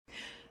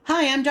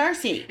Hi, I'm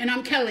Darcy. And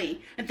I'm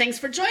Kelly. And thanks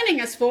for joining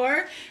us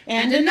for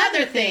And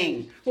Another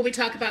Thing, where we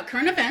talk about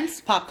current events,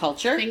 pop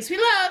culture, things we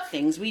love,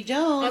 things we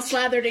don't, all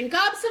slathered in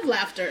gobs of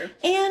laughter,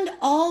 and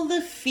all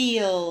the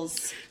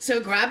feels. So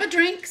grab a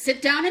drink,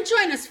 sit down, and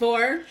join us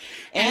for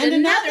And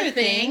Another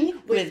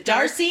Thing with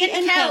Darcy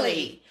and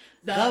Kelly,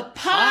 the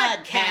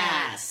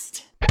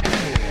podcast.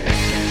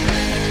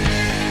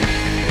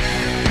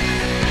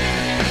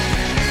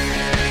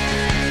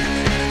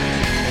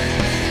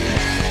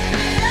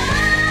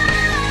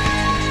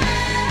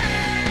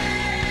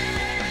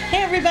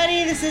 Hey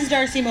everybody, this is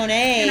Darcy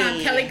Monet. And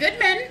I'm Kelly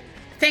Goodman.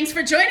 Thanks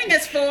for joining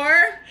us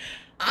for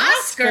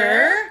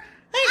Oscar.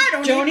 I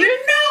don't even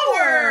know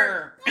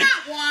her.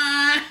 Not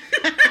one.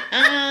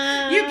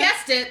 You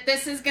guessed it.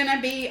 This is going to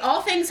be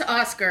all things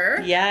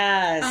Oscar.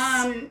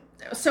 Yes.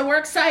 So we're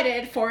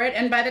excited for it.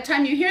 And by the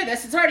time you hear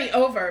this, it's already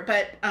over.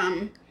 But,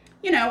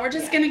 we're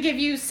just going to give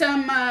you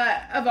some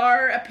of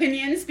our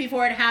opinions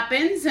before it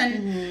happens.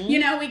 And,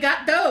 we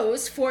got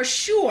those for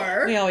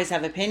sure. We always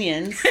have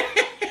opinions.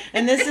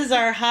 And this is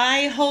our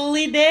high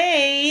holy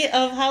day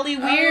of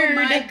Hollywood. Oh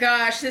my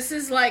gosh, this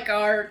is like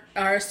our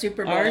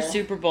Super Bowl. Our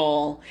Super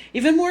Bowl.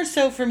 Even more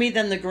so for me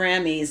than the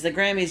Grammys. The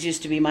Grammys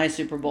used to be my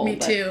Super Bowl. Me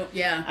too,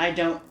 yeah. I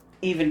don't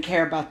even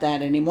care about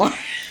that anymore.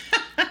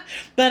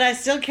 But I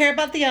still care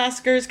about the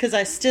Oscars because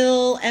I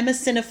still am a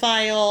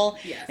cinephile.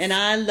 Yes. And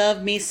I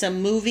love me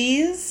some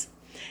movies.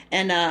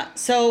 And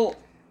so,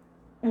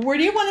 where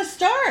do you want to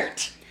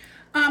start?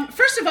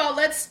 First of all,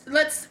 let's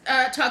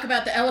talk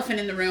about the elephant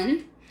in the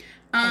room.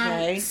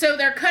 Okay. So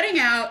they're cutting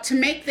out to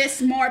make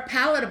this more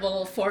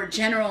palatable for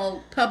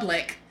general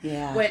public.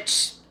 Yeah.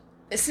 Which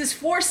this is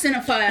for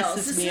cinephiles.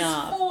 This is me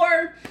off.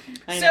 for.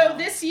 I So know.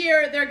 this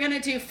year they're going to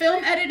do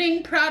film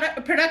editing,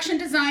 production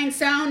design,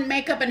 sound,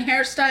 makeup, and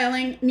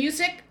hairstyling,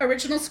 music,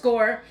 original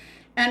score,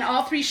 and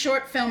all 3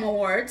 short film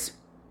awards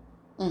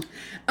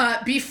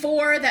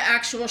before the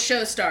actual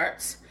show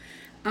starts.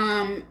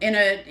 In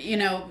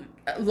a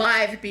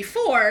live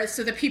before,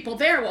 so the people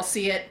there will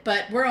see it,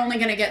 but we're only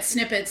going to get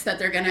snippets that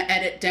they're going to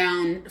edit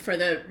down for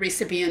the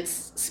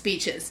recipients'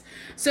 speeches.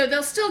 So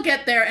they'll still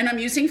get their, and I'm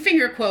using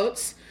finger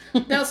quotes,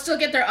 they'll still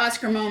get their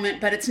Oscar moment,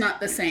 but it's not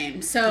the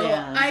same. So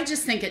Yeah. I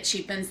just think it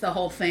cheapens the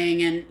whole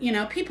thing, and,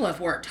 people have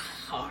worked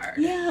hard.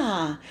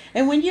 Yeah.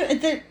 And when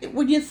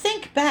you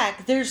think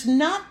back, there's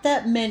not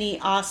that many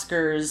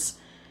Oscars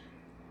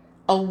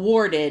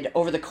awarded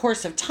over the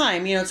course of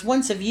time. It's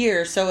once a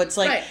year, so it's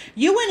like Right.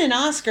 you win an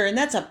Oscar and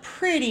that's a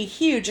pretty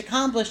huge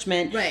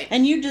accomplishment. Right.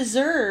 And you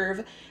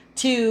deserve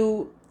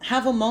to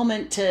have a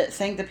moment to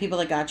thank the people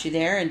that got you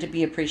there and to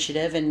be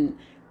appreciative and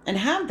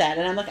have that.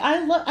 And I'm like,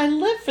 I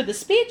live for the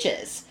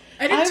speeches.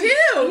 I do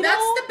too.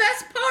 That's the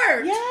best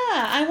part. Yeah,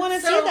 I want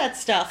to see that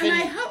stuff. And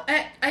I hope,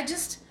 I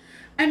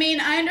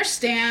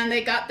understand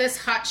they got this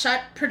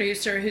hotshot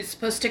producer who's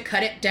supposed to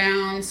cut it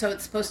down, so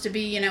it's supposed to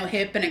be,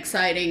 hip and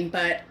exciting,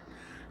 but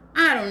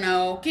I don't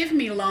know. Give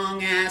me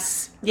long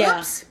ass. Yeah.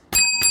 Oops.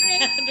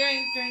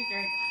 drink.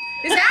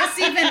 Is ass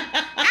even?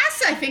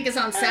 Ass, I think, is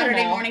on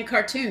Saturday morning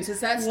cartoons.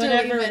 Is that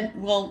still even?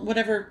 Well,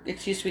 whatever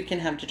excuse we can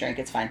have to drink,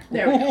 it's fine.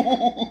 There we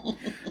go.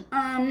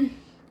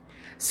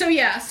 So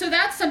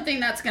that's something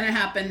that's going to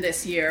happen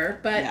this year.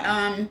 But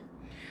Yeah.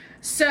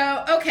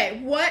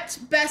 what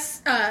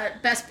best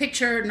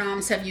picture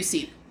noms have you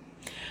seen?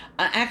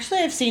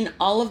 Actually, I've seen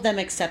all of them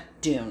except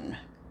Dune.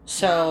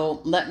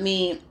 So let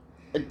me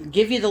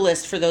give you the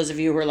list for those of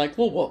you who are like,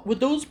 well, what would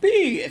those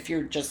be if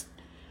you're just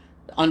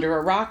under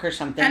a rock or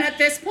something? And at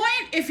this point,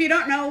 if you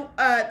don't know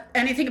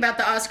anything about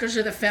the Oscars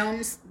or the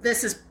films,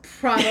 this is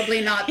probably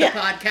not the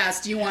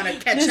podcast you want to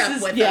catch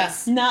up with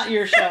us. Not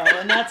your show,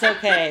 and that's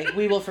okay.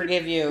 We will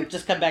forgive you.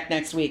 Just come back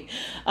next week.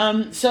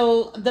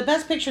 So the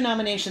Best Picture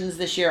nominations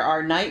this year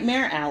are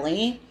Nightmare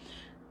Alley,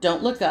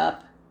 Don't Look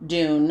Up,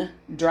 Dune,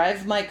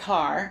 Drive My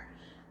Car,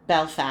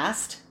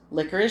 Belfast,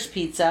 Licorice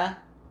Pizza,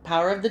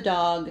 Power of the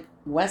Dog,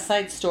 West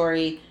Side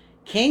Story,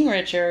 King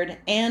Richard,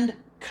 and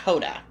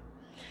Coda.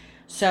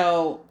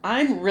 So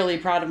I'm really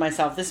proud of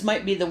myself. This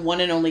might be the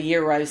one and only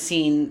year where I've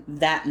seen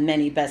that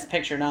many Best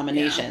Picture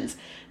nominations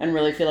and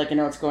really feel like I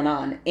know what's going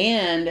on.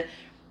 And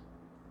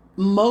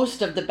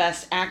most of the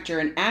Best Actor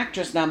and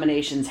Actress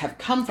nominations have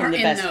come from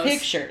the Best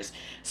Pictures.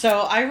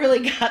 So I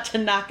really got to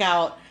knock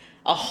out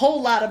a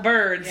whole lot of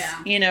birds,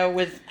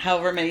 with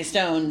however many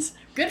stones.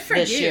 Good for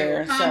this you.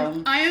 year.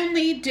 So I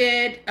only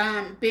did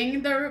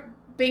Being the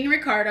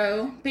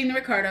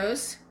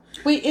Ricardos.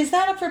 wait, is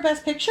that up for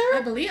Best Picture?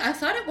 I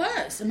thought it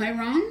was. Am I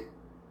wrong?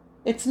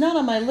 It's not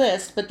on my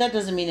list, but that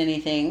doesn't mean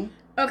anything.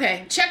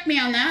 Okay, check me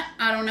on that.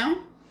 I don't know.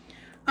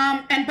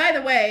 And by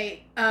the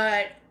way,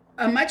 a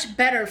much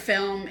better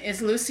film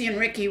is Lucy and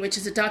Ricky, which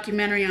is a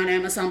documentary on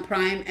Amazon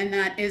Prime, and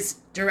that is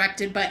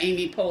directed by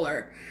Amy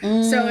Poehler.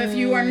 So if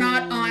you are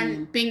not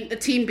on Being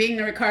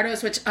the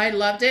Ricardos, which I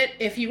loved it,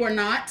 if you are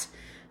not,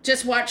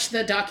 just watch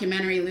the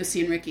documentary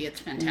Lucy and Ricky. It's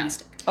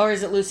fantastic. Or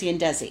is it Lucy and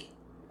Desi?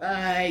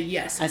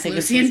 Yes, I it's think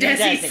Lucy and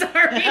Desi.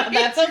 Sorry.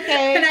 That's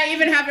okay. And I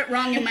even have it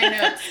wrong in my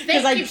notes.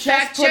 Thank I you, just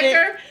fact put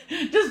checker.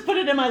 just put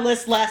it in my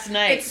list last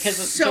night. It's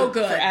so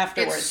good. For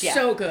afterwards. It's yeah,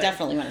 so good.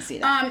 Definitely want to see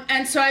that.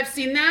 And so I've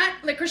seen that,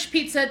 Licorice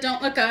Pizza,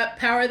 Don't Look Up,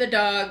 Power of the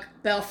Dog,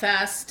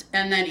 Belfast,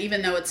 and then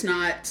even though it's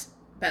not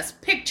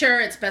Best Picture,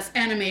 it's Best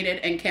Animated,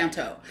 and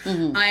Canto.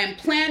 Mm-hmm. I am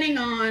planning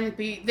on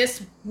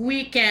this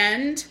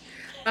weekend.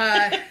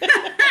 I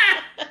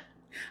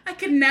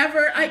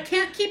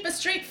can't keep a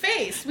straight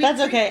face. That's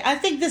okay. I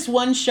think this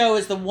one show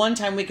is the one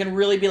time we can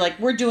really be like,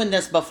 we're doing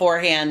this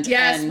beforehand.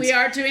 Yes, and, we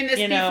are doing this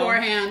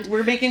beforehand.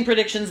 We're making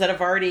predictions that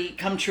have already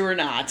come true or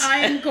not.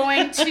 I'm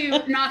going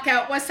to knock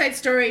out West Side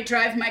Story,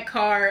 Drive My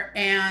Car,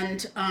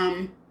 and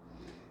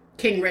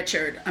King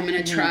Richard. I'm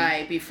going to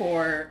try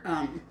before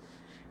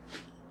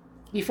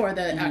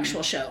the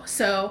actual show.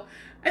 So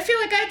I feel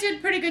like I did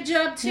a pretty good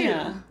job too.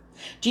 Yeah.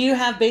 Do you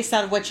have, based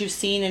out of what you've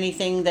seen,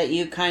 anything that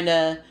you kind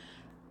of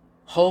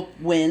hope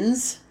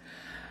wins?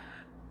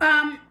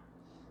 I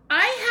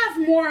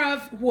have more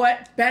of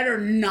what better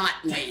not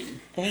win.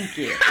 Thank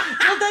you.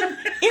 Well, then,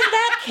 in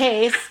that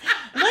case,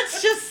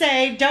 let's just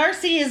say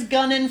Darcy is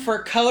gunning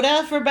for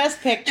Coda for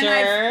Best Picture.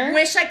 And I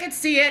wish I could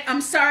see it.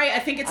 I'm sorry. I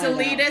think it's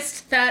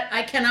elitist that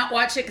I cannot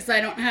watch it because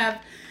I don't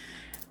have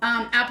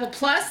Apple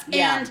Plus.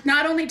 Yeah. And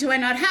not only do I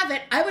not have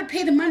it, I would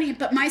pay the money,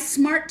 but my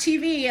smart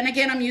TV, and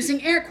again, I'm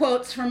using air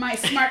quotes for my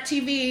smart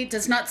TV,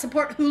 does not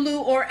support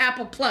Hulu or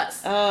Apple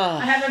Plus.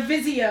 I have a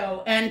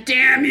Vizio, and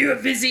damn you,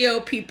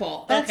 Vizio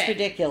people. That's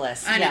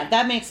ridiculous. Yeah,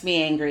 that makes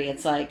me angry.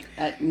 It's like,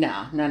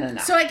 no.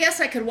 So I guess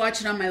I could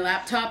watch it on my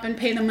laptop and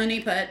pay the money,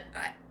 but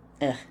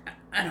I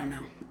don't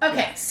know.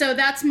 Okay, so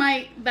that's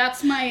my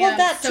well,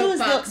 that too is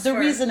the for...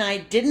 reason I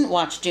didn't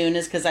watch Dune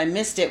is because I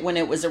missed it when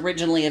it was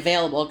originally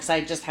available because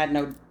I just had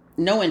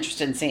no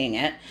interest in seeing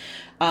it.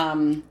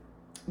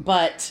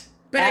 But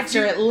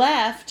after it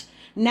left,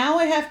 now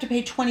I have to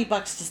pay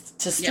 $20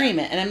 to stream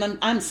it, and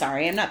I'm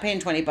sorry, I'm not paying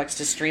 $20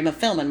 to stream a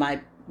film in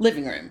my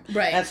living room.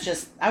 Right. That's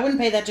just, I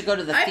wouldn't pay that to go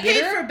to the theater. I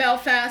paid for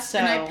Belfast,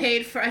 and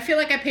I feel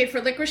like I paid for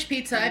Licorice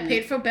Pizza. I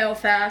paid for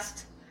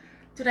Belfast.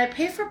 Did I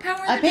pay for Power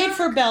of the Dog? I paid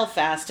for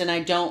Belfast, and I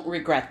don't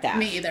regret that.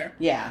 Me either.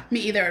 Yeah. Me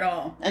either at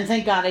all. And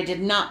thank God I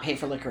did not pay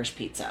for Licorice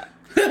Pizza.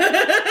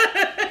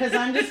 Because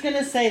I'm just going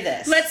to say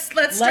this. Let's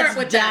start with that.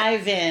 Let's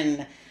dive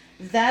in.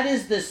 That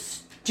is the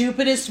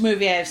stupidest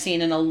movie I've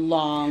seen in a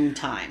long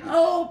time.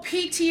 Oh,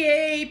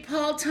 PTA,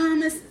 Paul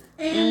Thomas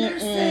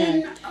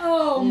Anderson.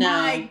 Oh,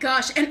 my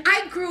gosh. And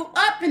I grew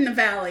up in the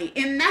Valley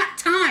in that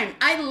time.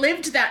 I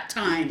lived that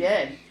time. You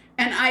did.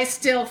 And I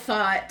still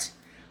thought...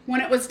 when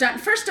it was done,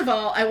 first of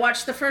all, I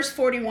watched the first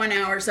 41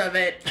 hours of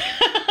it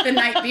the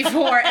night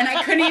before, and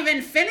I couldn't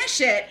even finish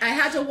it. I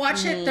had to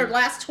watch it, the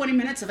last 20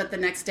 minutes of it the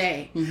next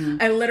day.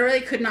 I literally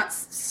could not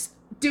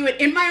do it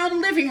in my own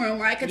living room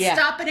where I could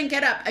stop it and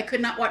get up. I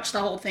could not watch the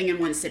whole thing in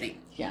one sitting.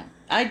 Yeah,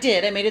 I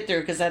did. I made it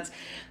through because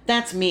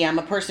that's me. I'm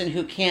a person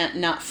who can't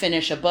not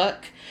finish a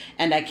book,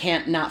 and I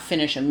can't not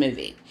finish a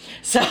movie.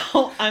 So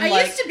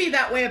I used to be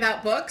that way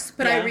about books,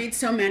 but I read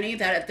so many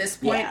that at this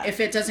point, if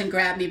it doesn't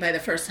grab me by the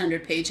first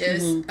 100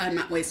 pages, I'm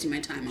not wasting my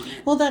time on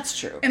it. Well, that's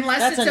true. Unless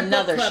that's it's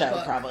another a book club show,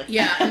 book. probably.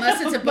 Yeah,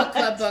 unless it's a book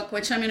club book,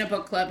 which I'm in a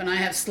book club, and I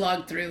have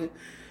slogged through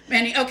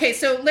many. Okay,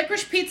 so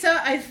Licorice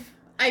Pizza,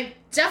 I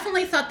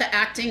definitely thought the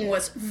acting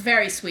was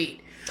very sweet.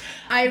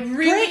 I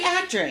really great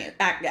acting.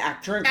 Acting.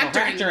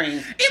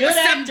 It was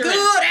some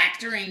good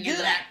acting in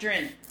that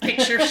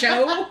picture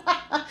show.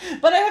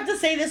 But I have to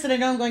say this, and I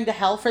know I'm going to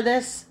hell for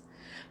this,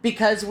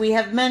 because we've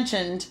had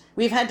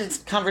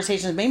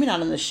conversations, maybe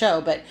not on the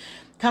show, but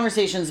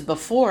conversations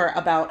before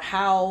about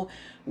how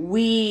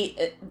we,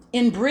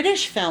 in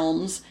British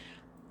films,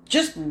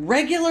 just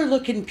regular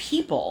looking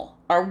people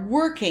are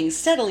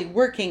steadily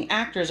working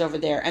actors over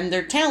there, and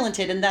they're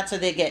talented, and that's how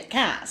they get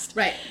cast.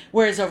 Right.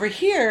 Whereas over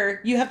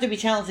here, you have to be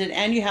talented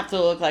and you have to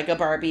look like a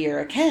Barbie or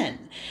a Ken.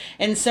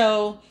 And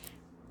so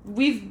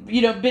we've,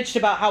 bitched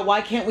about why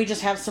can't we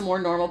just have some more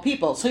normal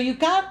people? So you've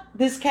got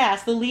this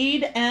cast, the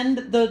lead and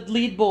the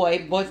lead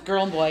boy, both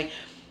girl and boy,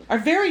 are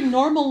very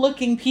normal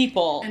looking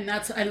people. And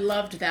I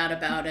loved that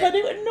about it. But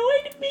it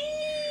annoyed me.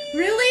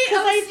 Really?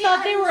 Because I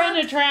thought they were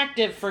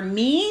unattractive for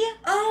me.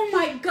 Oh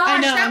my gosh. I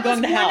know, I'm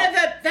going to hell.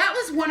 That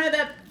was one of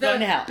the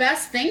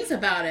best things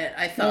about it,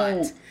 I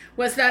thought.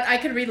 Was that I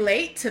could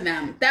relate to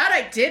them. That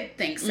I did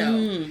think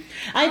so.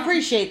 I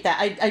appreciate that.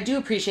 I do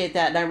appreciate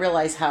that, and I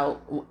realize how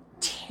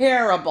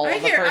terrible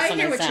of a person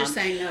I hear what sound. you're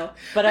saying, though.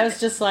 But I was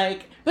just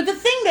like... But the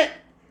thing that...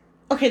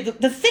 Okay,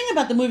 the thing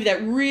about the movie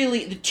that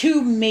really... The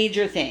two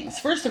major things.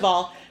 First of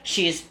all,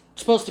 she is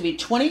supposed to be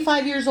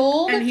 25 years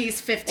old. And he's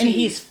 15. And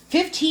he's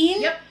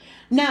 15? Yep.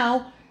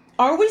 Now,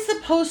 are we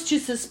supposed to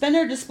suspend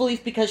our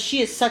disbelief because she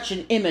is such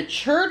an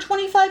immature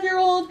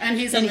 25-year-old? And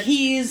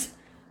he's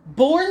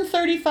born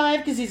 35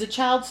 because he's a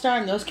child star,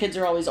 and those kids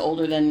are always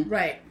older than...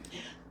 Right.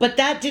 But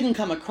that didn't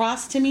come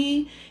across to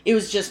me. It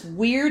was just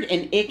weird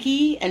and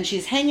icky, and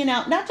she's hanging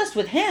out, not just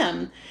with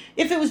him.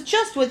 If it was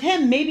just with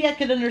him, maybe I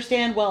could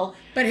understand, well,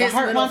 but the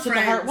heart wants what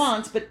the heart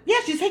wants. But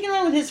yeah, she's hanging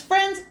around with his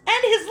friends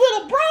and his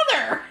little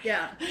brother.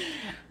 Yeah.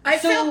 I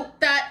felt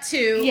that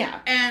too. Yeah.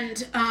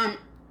 And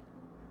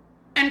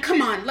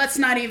come on, let's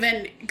not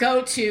even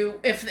go to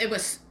if it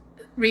was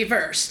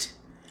reversed.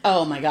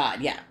 Oh my God,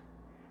 yeah.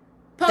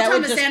 Paul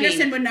Thomas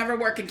Anderson would never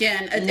work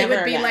again. It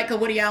would be like a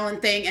Woody Allen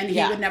thing, and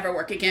he would never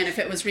work again if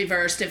it was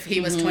reversed, if he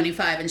was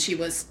 25 and she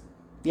was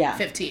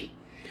 15.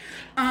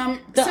 The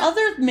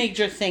other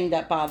major thing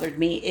that bothered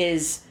me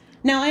is,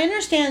 now I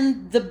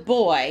understand the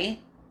boy,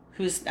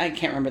 I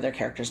can't remember their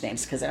characters'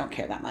 names because I don't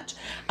care that much.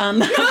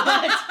 But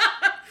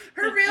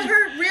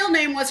her real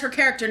name was her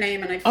character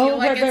name, and I feel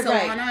it's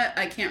Alana.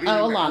 I can't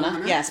remember. Oh,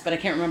 Alana, yes, but I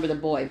can't remember the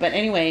boy. But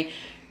anyway,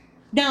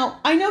 now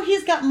I know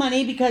he's got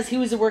money because he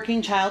was a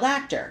working child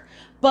actor.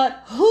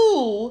 But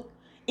who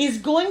is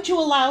going to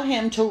allow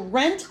him to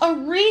rent a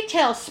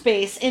retail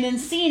space in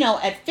Encino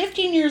at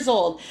 15 years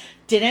old?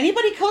 Did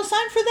anybody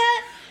co-sign for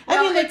that?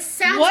 Well, it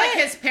sounds like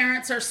his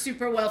parents are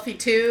super wealthy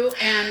too.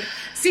 And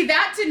see,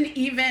 that didn't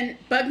even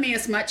bug me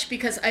as much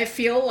because I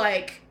feel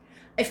like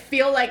if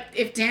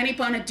Danny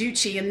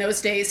Bonaducci in those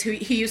days, who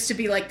he used to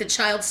be like the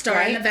child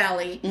star in the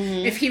Valley,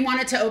 if he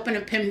wanted to open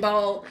a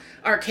pinball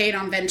arcade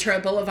on Ventura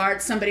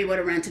Boulevard, somebody would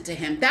have rented to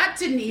him. That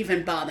didn't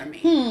even bother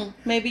me.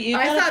 Maybe you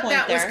got a point I thought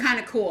that there. was kind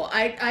of cool.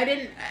 I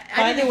didn't.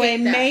 By the way,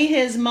 may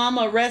his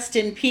mama rest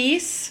in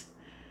peace.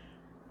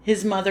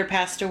 His mother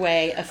passed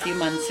away a few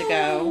months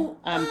ago,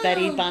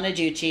 Betty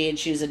Bonaducci, and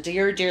she was a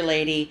dear, dear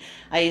lady.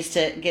 I used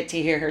to get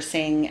to hear her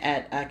sing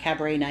at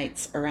cabaret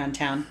nights around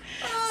town.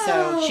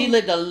 So she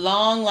lived a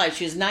long life.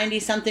 She was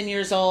 90-something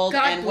years old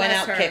and went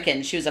out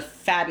kicking. She was a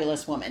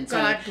fabulous woman. So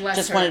God bless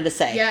her. Just wanted to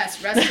say.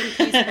 Yes, rest in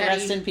peace, Betty.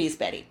 Rest in peace,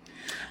 Betty.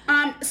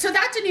 So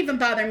that didn't even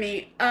bother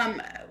me.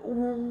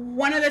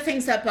 One of the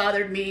things that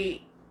bothered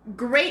me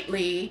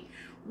greatly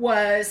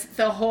was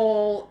the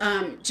whole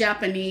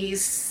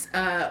Japanese...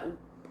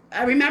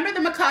 I remember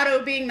the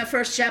Mikado being the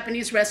first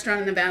Japanese restaurant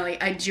in the Valley.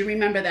 I do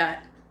remember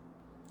that.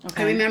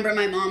 Okay. I remember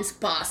my mom's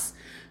boss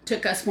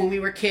took us when we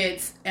were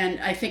kids, and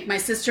I think my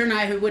sister and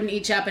I, who wouldn't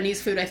eat Japanese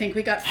food, I think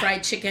we got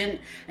fried chicken,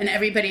 and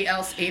everybody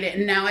else ate it.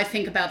 And now I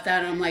think about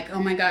that, and I'm like,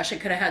 oh my gosh, I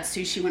could have had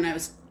sushi when I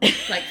was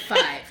like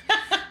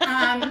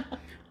 5.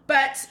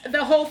 But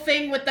the whole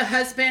thing with the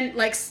husband,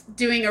 like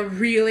doing a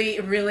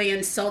really, really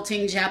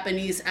insulting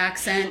Japanese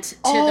accent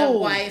to the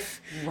wife,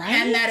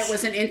 and that it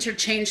was an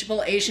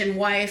interchangeable Asian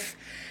wife.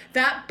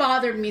 That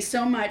bothered me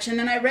so much. And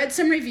then I read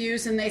some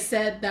reviews, and they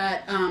said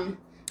that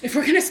if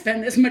we're going to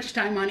spend this much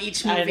time on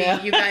each movie,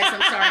 you guys,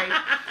 I'm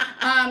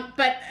sorry.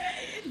 But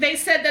they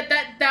said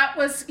that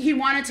was, he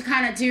wanted to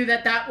kind of do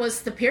that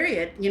was the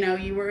period. You know,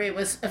 it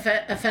was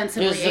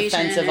offensively Asian. It was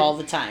offensive all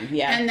the time,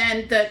 yeah. And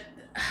then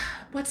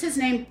what's his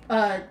name?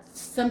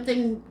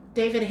 Something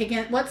David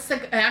Higgins. What's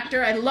the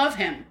actor? I love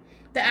him.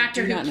 The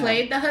actor who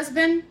played the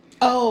husband.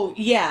 Oh,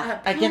 yeah.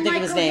 I can't think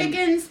of his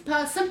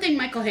name.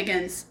 Michael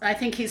Higgins. I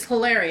think he's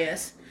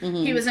hilarious.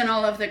 Mm-hmm. He was in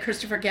all of the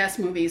Christopher Guest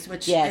movies,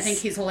 which I think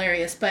he's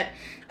hilarious. But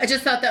I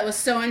just thought that was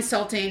so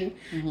insulting.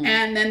 Mm-hmm.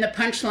 And then the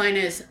punchline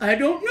is, I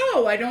don't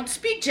know. I don't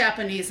speak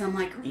Japanese. I'm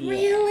like,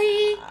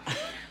 really? Yeah.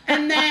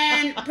 And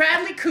then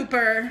Bradley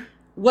Cooper.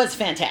 Was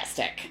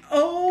fantastic.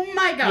 Oh,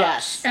 my gosh.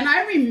 Yes. And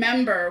I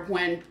remember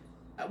when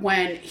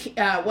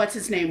what's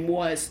his name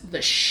was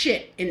the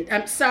shit.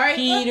 I'm sorry.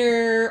 John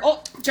Peter.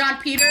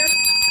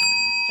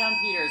 John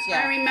Peters,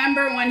 yeah. I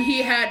remember when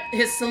he had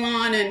his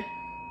salon and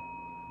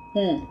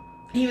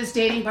he was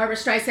dating Barbara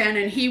Streisand,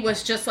 and he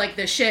was just like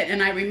the shit,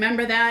 and I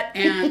remember that,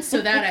 and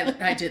so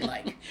that I did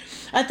like.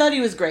 I thought he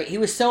was great. He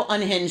was so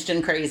unhinged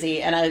and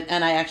crazy, and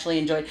I actually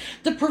enjoyed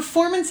the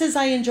performances.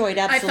 I enjoyed,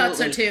 absolutely. I thought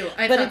so too.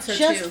 But it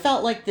just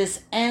felt like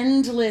this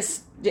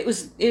endless. It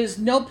was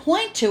no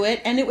point to it,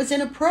 and it was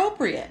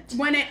inappropriate.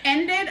 When it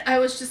ended, I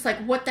was just like,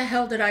 "What the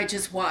hell did I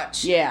just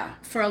watch?" Yeah,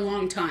 for a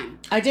long time.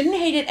 I didn't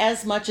hate it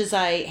as much as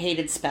I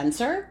hated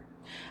Spencer.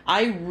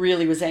 I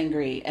really was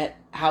angry at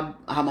how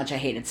much I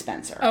hated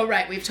Spencer. Oh,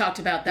 right. We've talked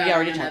about that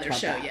on another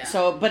show, yeah.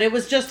 So, but it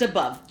was just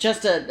above,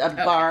 just a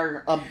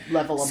bar, a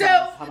level above.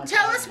 So,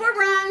 tell us we're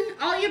wrong.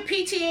 All you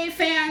PTA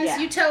fans,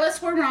 you tell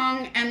us we're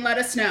wrong and let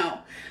us know.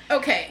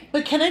 Okay.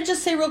 But can I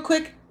just say real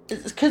quick,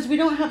 because we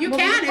don't have... You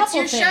can. It's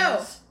your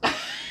show.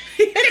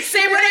 You can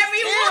say whatever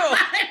you want.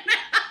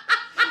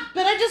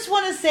 But I just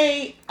want to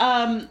say,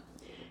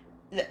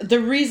 the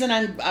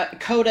reason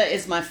Coda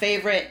is my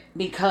favorite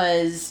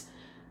because...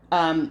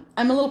 I'm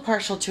a little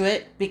partial to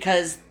it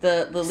because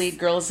the lead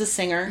girl is a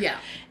singer. Yeah.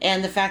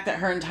 And the fact that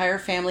her entire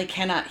family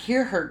cannot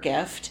hear her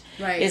gift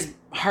is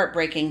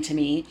heartbreaking to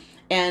me.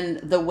 And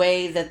the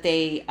way that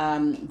they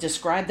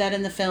describe that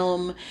in the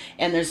film,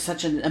 and there's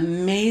such an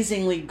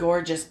amazingly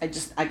gorgeous,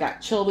 I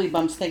got chilly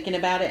bumps thinking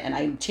about it, and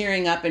I'm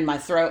tearing up in my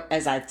throat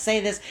as I say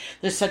this.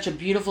 There's such a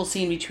beautiful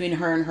scene between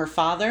her and her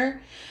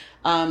father.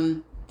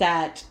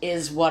 that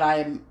is what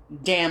I'm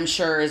damn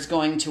sure is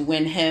going to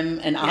win him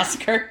an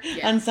Oscar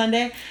on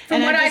Sunday.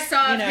 From what I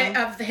saw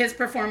of his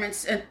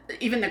performance,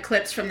 even the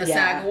clips from the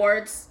SAG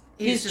Awards,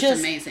 he's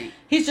just amazing.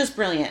 He's just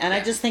brilliant. And I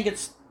just think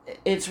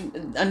it's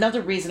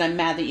another reason I'm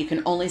mad that you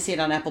can only see it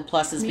on Apple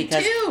Plus is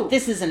because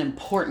this is an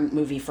important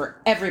movie for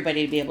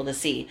everybody to be able to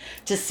see.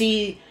 To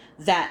see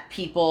that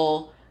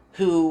people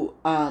who,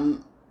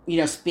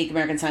 speak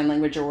American Sign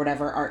Language or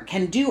whatever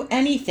can do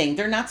anything.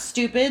 They're not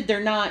stupid.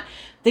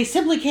 They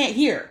simply can't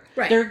hear.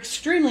 Right. They're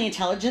extremely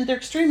intelligent. They're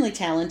extremely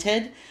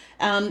talented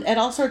at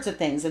all sorts of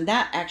things. And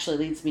that actually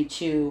leads me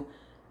to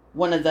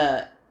one of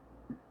the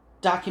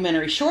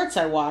documentary shorts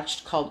I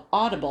watched called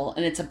Audible.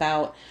 And it's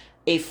about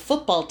a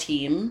football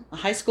team, a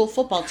high school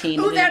football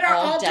team in an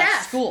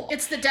all-deaf school.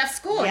 It's the deaf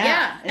school,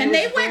 yeah. And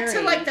they went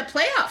to the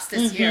playoffs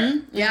this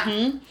year. Yeah.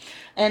 Mm-hmm.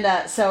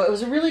 And so it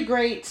was a really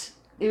great...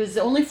 It was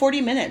only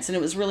 40 minutes, and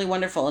it was really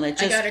wonderful. And I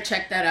got to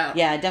check that out.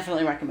 Yeah, I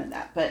definitely recommend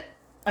that. But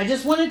I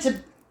just wanted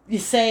to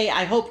say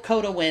I hope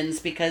Coda wins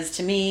because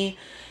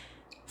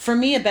for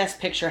me, a Best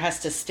Picture has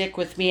to stick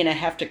with me, and I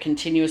have to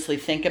continuously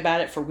think about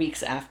it for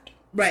weeks after.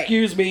 Right.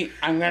 Excuse me,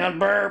 I'm gonna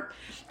burp.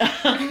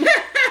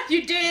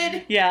 You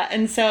did. Yeah,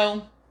 and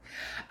so,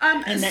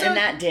 and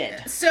that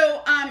did.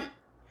 So,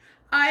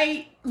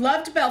 I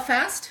loved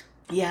Belfast.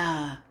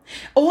 Yeah.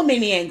 Oh, it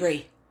made me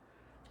angry.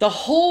 The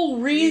whole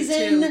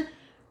reason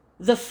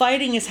the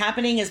fighting is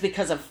happening is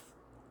because of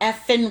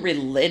effing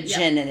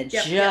religion, and it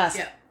just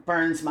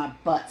burns my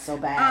butt so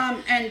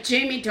bad. And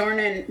Jamie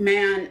Dornan,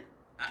 man,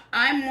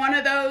 I'm one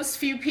of those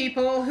few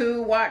people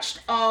who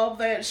watched all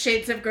the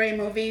Shades of Grey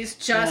movies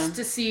just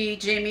to see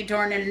Jamie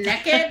Dornan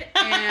naked,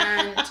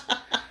 and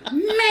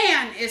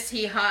man, is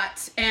he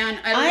hot. And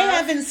I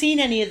haven't seen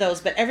any of those,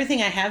 but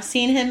everything I have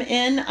seen him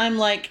in, I'm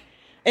like,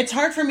 it's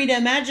hard for me to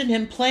imagine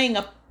him playing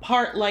a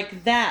part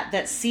like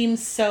that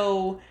seems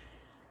so...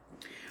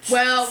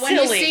 Well, silly.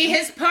 When you see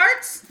his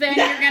parts, then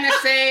you're going to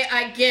say,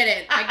 I get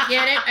it.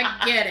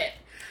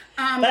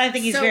 But I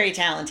think he's very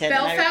talented.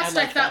 Belfast,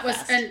 I thought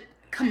Belfast. and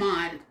come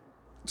on,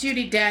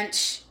 Judi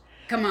Dench,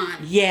 come on.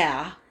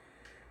 Yeah.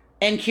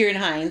 And Kieran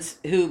Hines,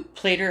 who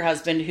played her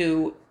husband,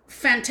 who...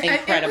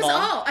 Fantastic. Incredible. It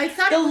was all. I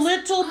thought the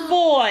little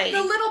boy.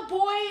 The little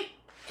boy.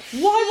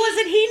 Why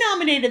wasn't he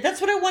nominated? That's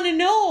what I want to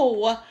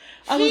know.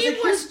 He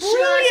was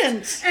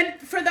brilliant. And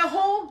for the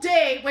whole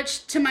day,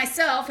 which to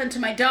myself and to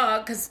my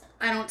dog, because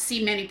I don't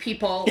see many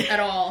people at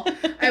all,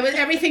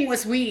 everything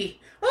was we.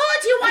 Oh,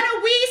 do you want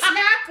a wee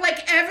snack?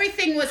 Like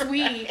everything was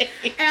we. Right.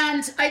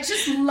 And I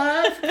just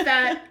love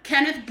that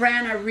Kenneth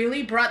Branagh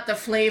really brought the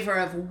flavor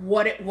of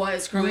what it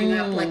was growing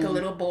up like a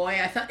little boy.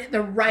 I thought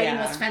the writing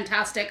was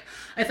fantastic.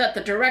 I thought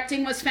the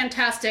directing was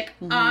fantastic.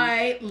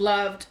 I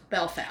loved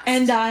Belfast.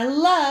 And I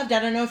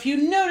don't know if you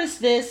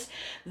noticed this,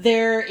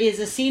 there is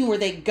a scene where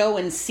they go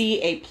and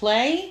see a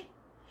play,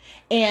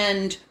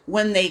 and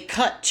when they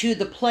cut to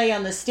the play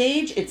on the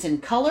stage, it's in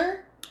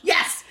color.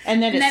 Yes.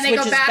 And then it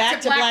switches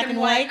back to black and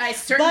white. I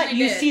certainly But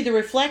you see the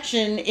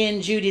reflection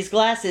in Judy's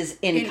glasses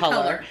in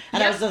color.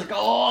 And I was just like,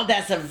 oh,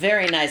 that's a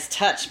very nice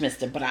touch,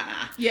 Mr.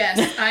 Branagh. Yes,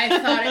 I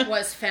thought it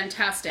was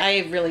fantastic.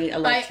 I really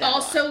liked that. I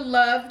also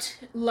loved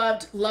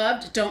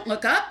Don't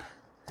Look Up.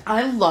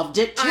 I loved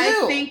it, too.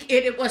 I think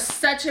it was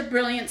such a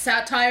brilliant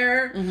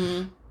satire.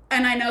 Mm-hmm.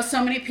 And I know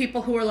so many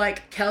people who were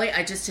like, Kelly,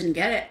 I just didn't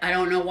get it. I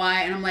don't know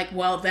why. And I'm like,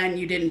 well, then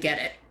you didn't get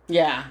it.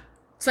 Yeah.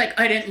 It's like,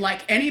 I didn't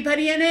like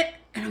anybody in it.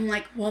 And I'm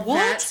like, well,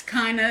 that's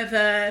kind of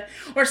the...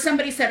 Or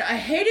somebody said, I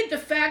hated the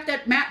fact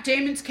that Matt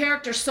Damon's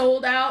character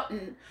sold out.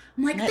 And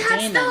I'm like,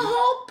 that's the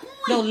whole point.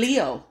 No,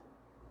 Leo.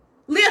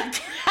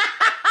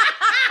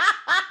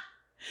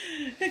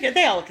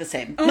 They all look the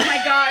same. Oh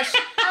my gosh,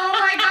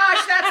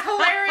 that's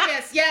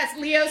hilarious. Yes,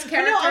 Leo's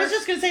character. No, I was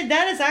just going to say,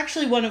 that is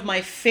actually one of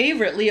my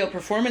favorite Leo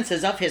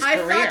performances of his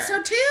career. I thought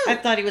so too. I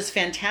thought he was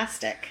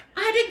fantastic.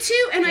 I did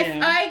too,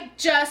 and I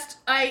just,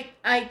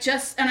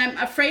 and I'm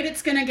afraid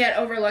it's going to get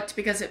overlooked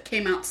because it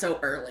came out so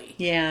early.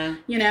 Yeah.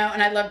 You know,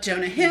 and I love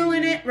Jonah Hill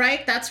in it,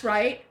 right? That's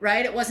right?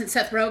 It wasn't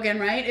Seth Rogen,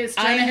 right? It's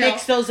Jonah Hill. I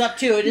mix those up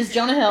too. It is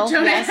Jonah Hill.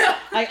 Hill.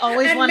 I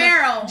always want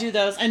to do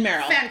those. And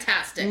Meryl.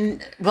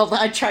 Fantastic. Well,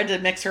 I tried to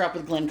mix her up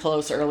with Glenn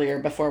Close earlier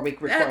before we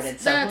recorded.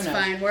 That's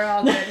fine. We're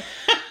all good.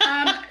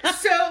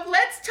 So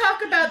let's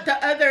talk about the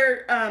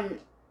other...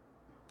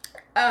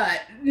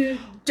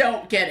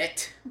 don't get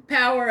it.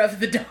 Power of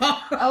the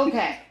Dog.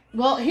 Okay.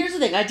 Well, here's the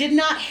thing. I did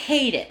not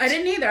hate it. I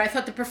didn't either. I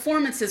thought the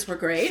performances were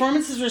great.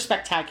 Performances were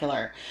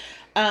spectacular.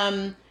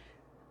 I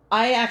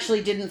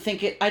actually didn't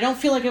think it... I don't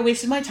feel like I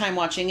wasted my time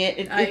watching it.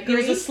 It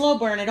was a slow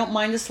burn. I don't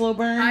mind a slow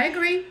burn. I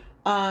agree.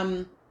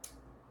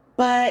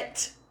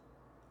 But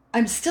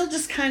I'm still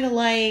just kind of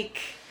like...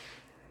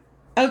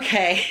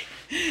 Okay.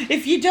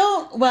 If you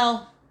don't...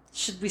 Well,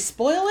 should we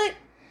spoil it?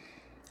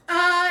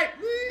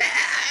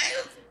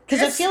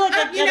 Because I feel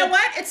like you know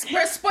what? It's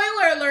a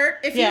spoiler alert.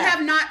 If you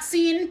have not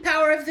seen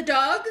Power of the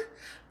Dog,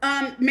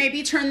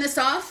 maybe turn this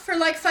off for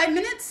like 5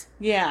 minutes.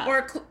 Yeah.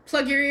 Or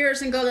plug your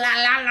ears and go la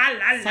la la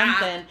la la.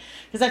 Something.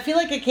 Because I feel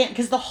like I can't.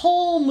 Because the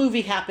whole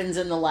movie happens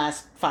in the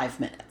last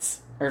 5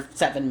 minutes. or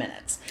 7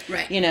 minutes.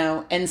 Right. You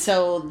know, and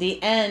so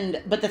the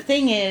end, but the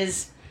thing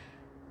is,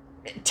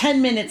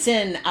 10 minutes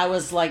in, I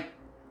was like,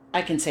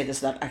 I can say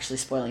this without actually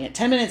spoiling it.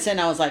 10 minutes in,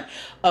 I was like,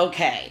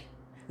 okay,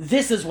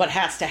 this is what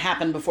has to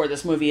happen before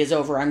this movie is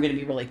over. I'm going to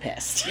be really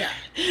pissed. Yeah.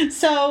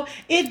 So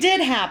it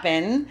did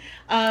happen.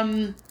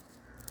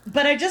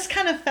 But I just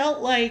kind of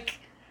felt like,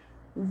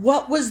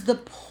 what was the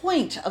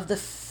point of the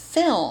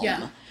film?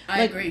 Yeah,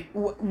 I agree.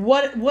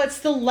 What's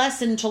the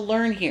lesson to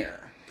learn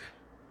here?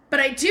 But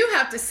I do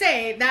have to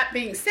say, that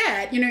being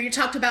said, you know, you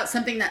talked about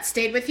something that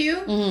stayed with you.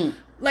 Mm-hmm.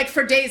 Like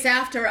for days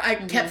after, I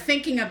kept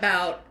thinking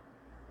about,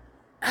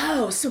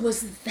 oh, so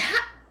was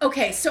that...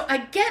 Okay, so I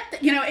get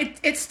that, you know,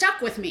 it stuck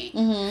with me.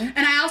 Mm-hmm. And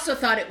I also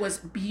thought it was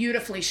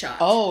beautifully shot.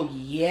 Oh,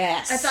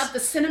 yes. I thought the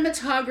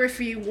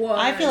cinematography was...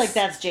 I feel like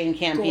that's Jane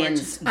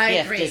Campion's gift. I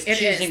agree. Is it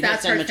choosing is.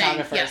 That's her thing.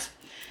 cinematographers.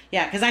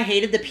 Yeah, because I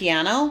hated the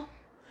piano.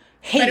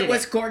 Hated but it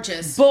was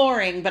gorgeous.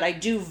 Boring, but I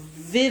do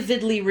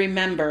vividly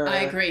remember...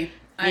 I agree.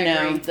 You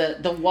know,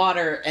 the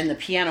water and the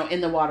piano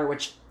in the water,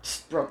 which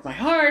broke my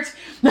heart.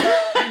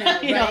 I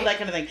know, you know, right? that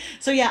kind of thing.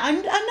 So yeah,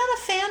 I'm not a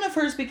fan of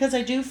hers because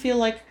I do feel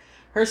like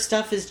her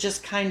stuff is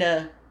just kind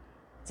of,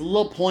 it's a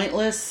little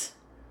pointless.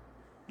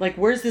 Like,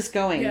 where's this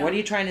going? Yeah. What are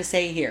you trying to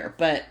say here?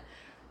 But,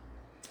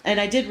 and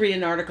I did read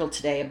an article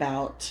today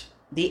about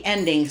the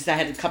ending because I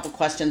had a couple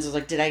questions. I was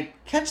like, did I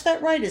catch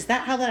that right? Is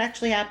that how that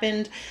actually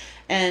happened?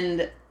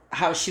 And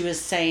how she was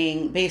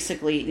saying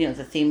basically, you know,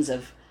 the themes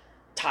of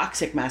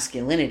toxic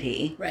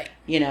masculinity, right?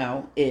 You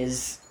know,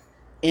 is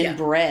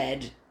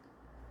inbred.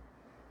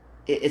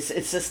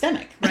 It's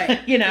systemic,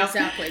 right? You know,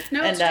 exactly.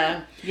 No, it's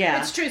and, true. Yeah,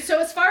 it's true.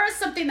 So as far as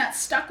something that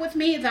stuck with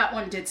me, that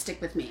one did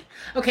stick with me.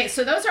 Okay,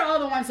 so those are all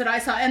the ones that I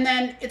saw, and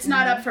then it's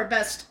not up for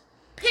best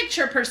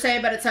picture per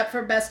se, but it's up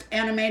for best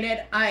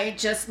animated. I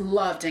just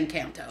loved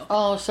Encanto.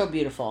 Oh, so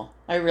beautiful.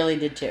 I really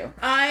did too.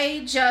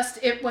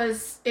 It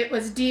was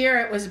dear.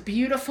 It was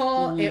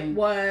beautiful. It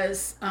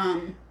was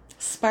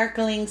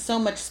sparkling, so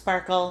much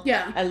sparkle.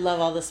 Yeah. I love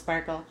all the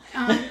sparkle.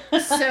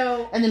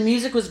 So and the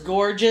music was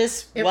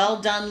gorgeous. Well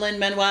done,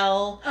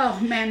 Lin-Manuel. Oh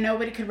man,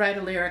 nobody could write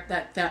a lyric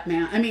that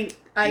man. I mean,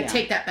 I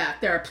take that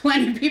back. There are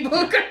plenty of people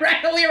who could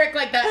write a lyric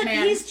like that, but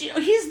man.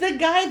 He's the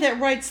guy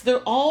that writes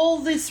all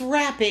this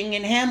rapping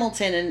in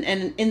Hamilton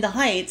and in the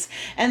Heights,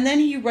 and then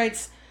he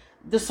writes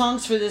the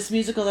songs for this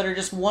musical that are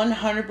just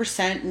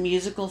 100%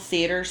 musical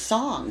theater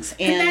songs.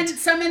 And then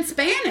some in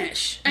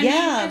Spanish. I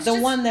mean, the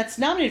one that's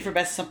nominated for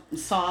Best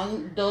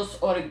Song,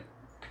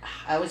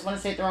 I always want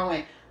to say it the wrong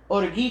way,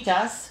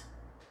 Oruguitas,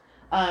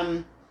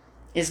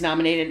 is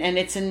nominated, and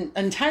it's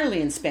entirely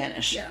in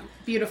Spanish. Yeah,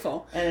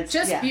 beautiful. And it's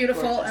just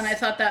beautiful, gorgeous. And I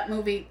thought that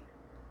movie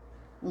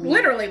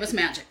literally was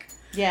magic.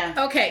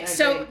 Yeah. Okay,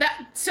 so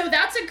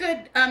that's a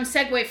good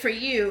segue for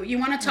you. You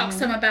want to talk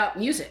some about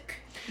music,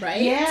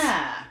 right?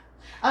 Yeah.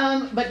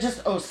 But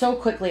just, so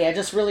quickly, I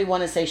just really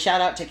want to say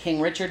shout out to King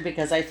Richard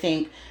because I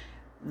think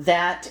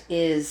that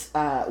is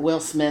Will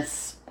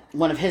Smith's,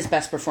 one of his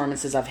best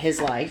performances of his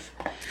life.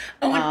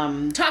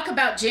 Talk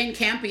about Jane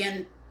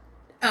Campion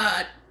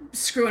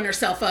screwing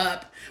herself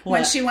up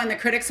when she won the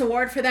Critics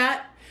Award for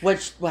that.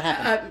 What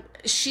happened?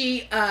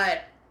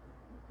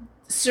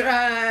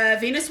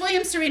 Venus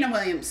Williams, Serena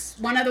Williams,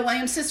 one of the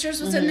Williams sisters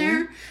was in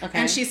there. Okay.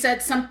 And she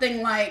said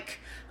something like,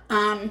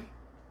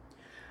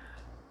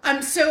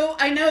 so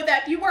I know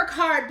that you work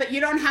hard, but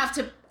you don't have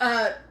to,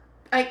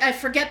 I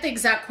forget the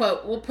exact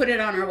quote. We'll put it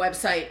on our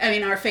website. I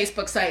mean, our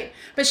Facebook site.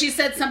 But she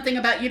said something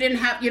about you don't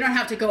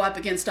have to go up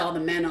against all the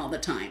men all the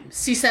time.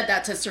 She said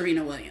that to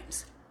Serena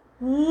Williams.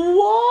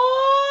 What?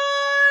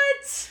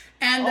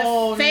 And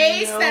the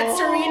face that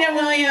Serena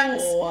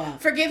Williams,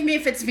 forgive me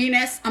if it's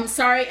Venus, I'm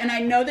sorry, and I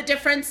know the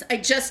difference. I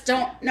just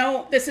don't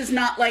know. This is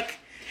not like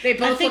they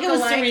both look alike. I think it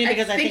was Serena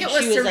because I think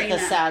she was at the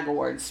SAG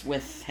Awards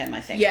with him,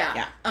 I think.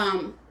 Yeah.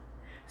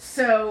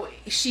 So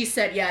she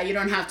said, "Yeah, you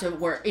don't have to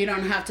work. You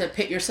don't have to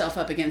pit yourself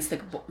up against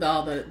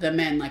all the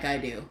men like I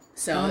do."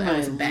 So that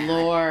was bad.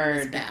 Lord, it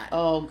was bad.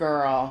 Oh,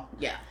 girl.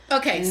 Yeah.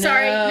 Okay.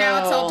 Sorry.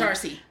 Now it's all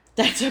Darcy.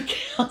 That's okay.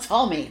 It's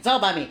all me. It's all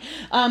about me.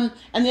 And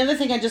the other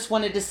thing I just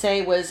wanted to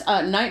say was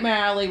Nightmare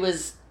Alley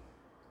was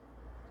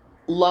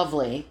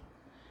lovely.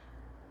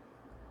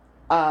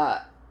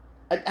 I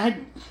a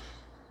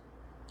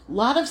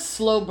lot of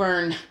slow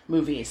burn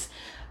movies.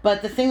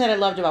 But the thing that I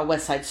loved about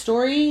West Side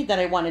Story that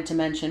I wanted to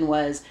mention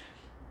was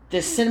the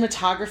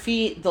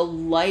cinematography, the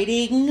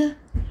lighting,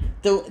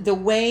 the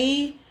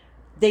way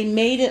they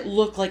made it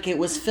look like it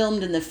was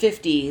filmed in the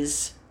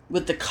 50s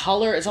with the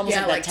color. It's almost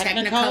like that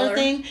Technicolor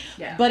thing.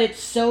 Yeah. But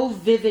it's so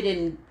vivid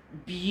and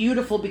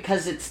beautiful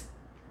because it's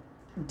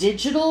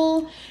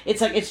digital.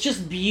 It's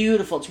just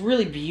beautiful. It's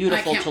really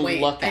beautiful to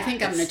look at. I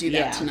think I'm going to do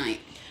that tonight.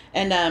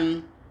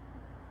 And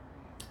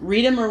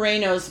Rita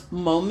Moreno's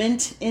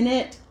moment in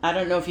it, I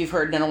don't know if you've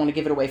heard, and I don't want to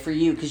give it away for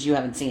you because you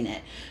haven't seen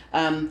it,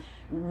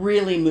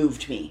 really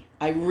moved me.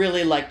 I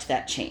really liked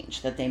that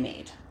change that they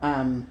made.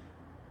 I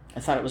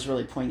thought it was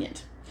really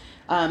poignant.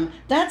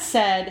 That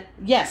said,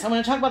 yes, I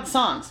want to talk about the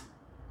songs.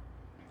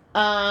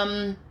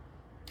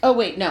 Oh,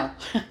 wait, no.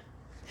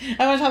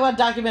 I want to talk about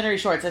documentary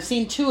shorts. I've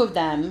seen 2 of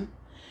them.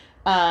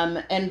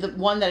 And the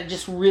one that I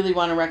just really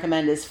want to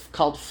recommend is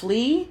called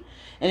Flea.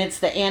 And it's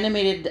the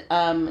animated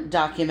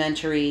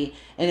documentary.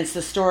 And it's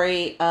the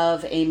story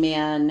of a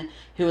man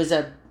who is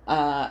a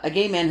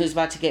gay man who's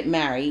about to get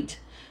married.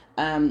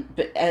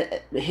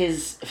 But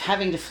his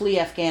having to flee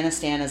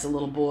Afghanistan as a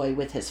little boy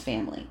with his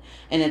family.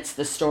 And it's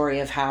the story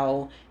of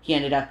how he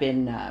ended up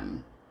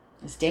in...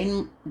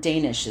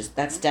 Danish,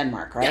 that's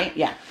Denmark, right?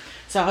 Yeah.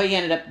 So how he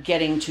ended up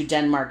getting to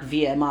Denmark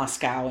via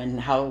Moscow and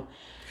how...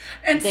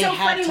 And so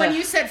funny, when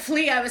you said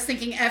flee, I was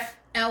thinking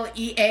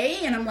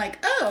FLEA, and I'm like,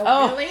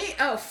 oh, really?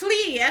 Oh,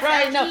 flee, FLEE.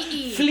 Right, no,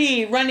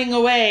 flee, running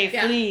away,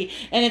 flee.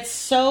 And it's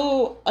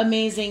so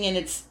amazing, and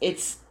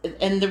it's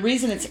and the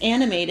reason it's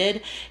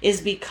animated is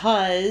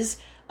because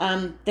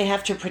they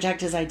have to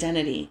protect his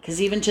identity.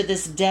 Because even to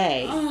this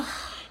day,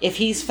 if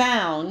he's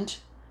found...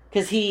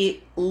 Because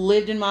he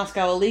lived in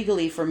Moscow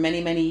illegally for many,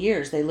 many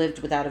years. They lived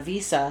without a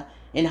visa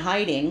in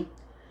hiding.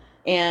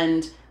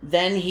 And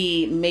then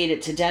he made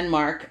it to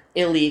Denmark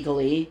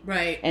illegally.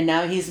 Right. And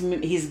now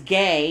he's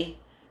gay.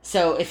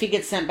 So if he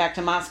gets sent back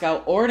to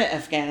Moscow or to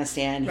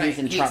Afghanistan, he's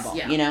in trouble,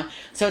 you know?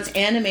 So it's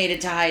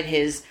animated to hide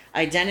his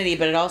identity,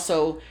 but it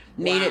also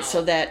made it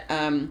so that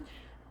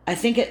I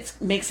think it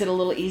makes it a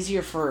little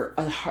easier for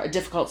a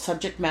difficult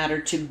subject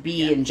matter to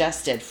be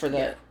ingested for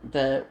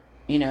the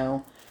you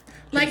know...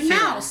 Like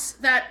Mouse,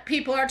 that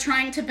people are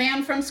trying to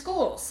ban from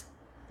schools.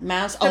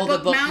 Mouse?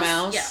 The book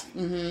Mouse?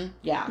 Yeah. Mm-hmm.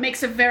 Yeah.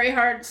 Makes a very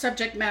hard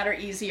subject matter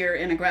easier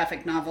in a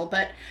graphic novel,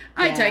 but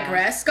I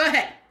digress. Go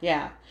ahead.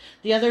 Yeah.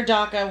 The other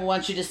doc I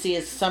want you to see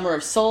is Summer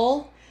of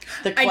Soul.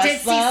 I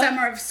did see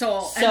Summer of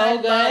Soul. So and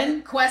I good.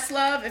 Love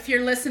Questlove, if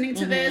you're listening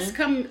to this,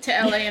 come to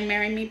LA and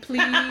marry me,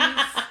 please.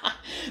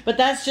 But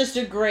that's just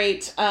a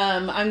great,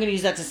 I'm going to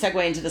use that to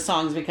segue into the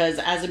songs because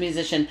as a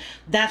musician,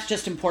 that's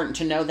just important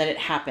to know that it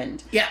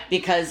happened. Yeah.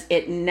 Because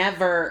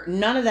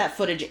none of that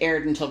footage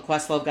aired until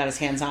Questlove got his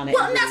hands on it.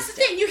 Well, and that's the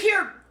thing. You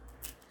hear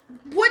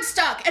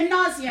Woodstock and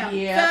Nauseam.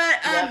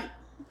 Yeah.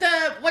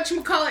 The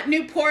whatchamacallit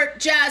Newport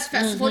Jazz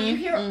Festival. You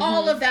hear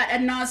all of that ad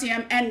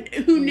nauseum, and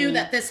who knew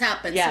that this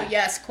happened? Yeah. So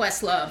yes,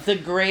 Questlove. The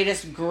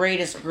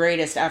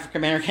greatest African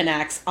American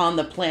acts on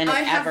the planet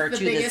ever to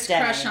this day. I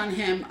have the biggest crush on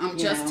him. I'm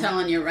just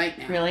telling you right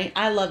now. Really?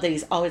 I love that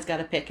he's always got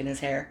a pick in his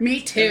hair. Me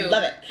too. I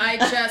love it. I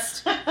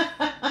just...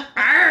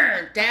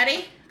 Arr,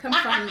 Daddy, come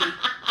find me.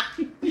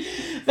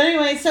 But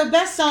anyway, so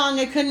best song,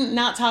 I couldn't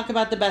not talk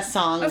about the best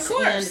songs. Of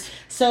course. And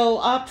so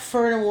up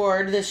for an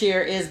award this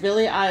year is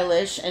Billie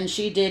Eilish, and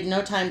she did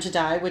No Time to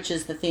Die, which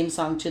is the theme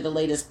song to the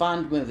latest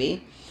Bond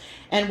movie.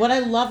 And what I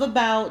love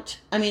about,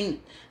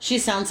 she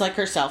sounds like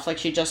herself, like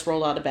she just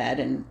rolled out of bed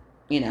and,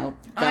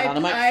 got on a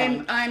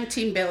microphone. I'm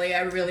Team Billie.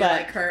 I really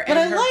like her. And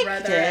her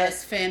brother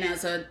as Finn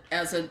as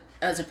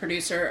a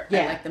producer.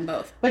 I like them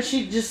both. But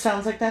she just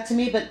sounds like that to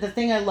me. But the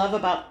thing I love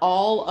about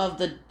all of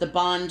the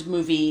Bond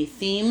movie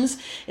themes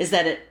is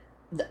that it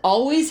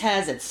always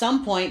has at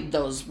some point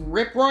those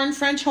rip-roaring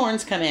French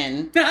horns come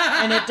in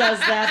and it does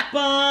that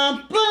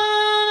bum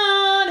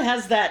bum. It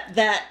has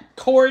that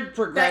chord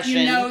progression that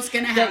you know is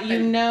going to happen. That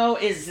you know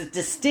is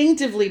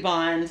distinctively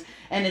Bond,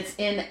 and it's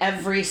in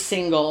every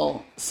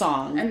single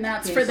song. And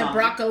that's for the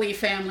Broccoli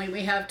family.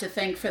 We have to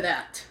thank for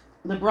that.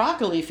 The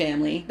Broccoli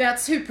family.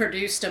 That's who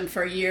produced them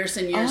for years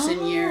and years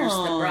and years.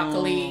 The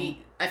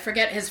Broccoli, I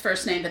forget his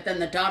first name, but then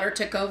the daughter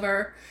took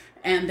over,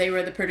 and they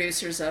were the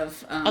producers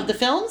of the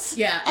films.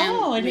 Yeah.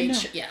 I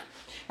didn't know. Yeah.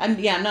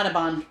 I'm not a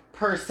Bond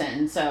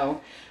person,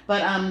 so.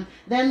 But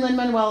then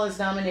Lin-Manuel is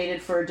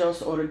nominated for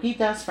Dos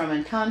Oruguitas from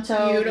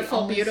Encanto.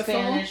 Beautiful.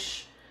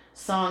 Spanish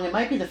song. It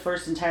might be the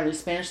first entirely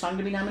Spanish song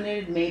to be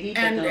nominated, maybe.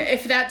 And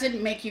if that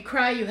didn't make you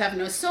cry, you have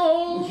no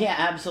soul. Yeah,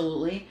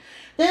 absolutely.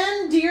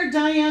 Then, Dear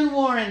Diane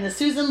Warren, the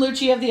Susan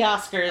Lucci of the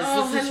Oscars.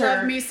 Oh, I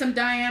love me some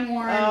Diane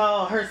Warren.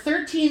 Oh, her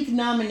 13th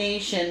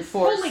nomination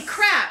for... Holy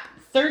crap!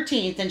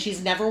 13th, and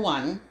she's never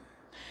won.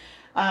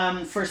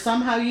 For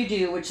Somehow You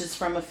Do, which is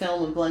from a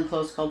film with Glenn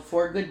Close called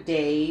 4 Good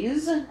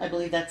Days. I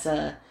believe that's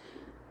a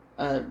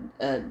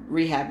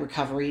rehab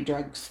recovery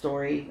drug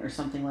story or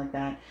something like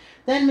that.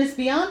 Then Miss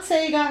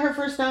Beyonce got her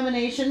first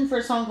nomination for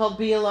a song called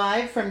Be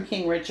Alive from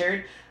King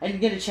Richard. I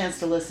didn't get a chance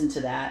to listen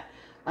to that.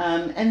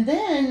 And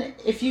then,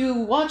 if you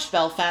watched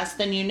Belfast,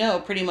 then you know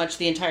pretty much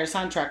the entire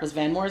soundtrack was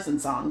Van Morrison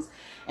songs.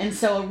 And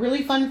so a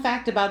really fun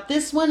fact about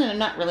this one, and I'm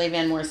not really a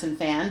Van Morrison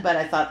fan, but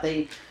I thought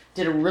they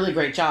did a really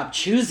great job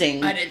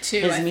choosing I did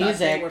too. his I music. Thought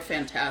they were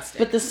fantastic.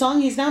 But the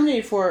song he's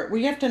nominated for, what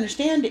you have to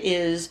understand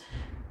is,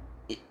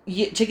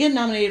 to get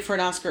nominated for an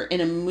Oscar in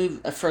a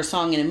movie, for a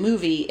song in a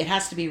movie, it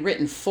has to be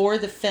written for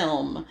the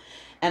film,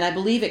 and I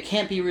believe it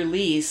can't be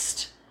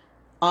released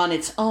on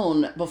its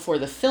own before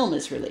the film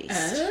is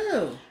released.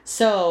 Oh.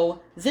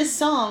 So this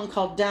song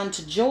called Down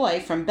to Joy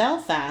from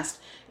Belfast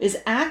is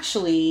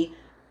actually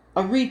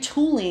a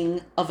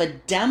retooling of a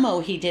demo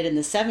he did in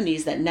the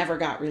 70s that never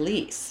got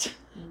released.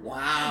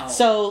 Wow.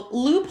 So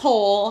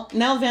loophole,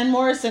 now Van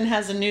Morrison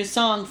has a new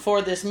song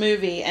for this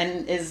movie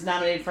and is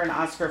nominated for an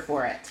Oscar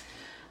for it.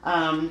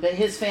 But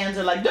his fans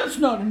are like, that's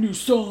not a new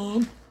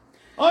song.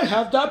 I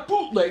have that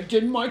bootlegged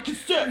in my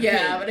cassette.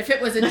 Yeah, but if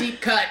it was a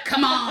deep cut,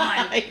 come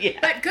on. Yeah.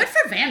 But good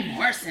for Van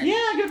Morrison.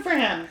 Yeah, good for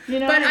him. You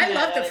know, but I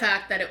love the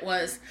fact that it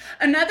was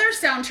another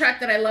soundtrack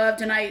that I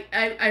loved, and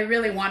I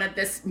really wanted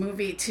this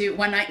movie to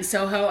One Night in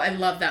Soho. I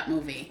love that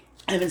movie.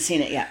 I haven't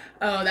seen it yet.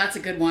 Oh, that's a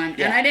good one.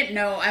 Yeah. And I didn't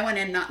know. I went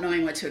in not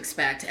knowing what to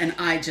expect, and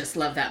I just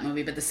love that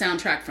movie. But the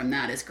soundtrack from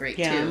that is great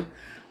too.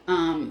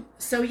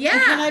 So yeah.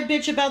 And can I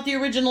bitch about the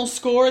original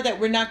score that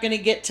we're not going to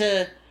get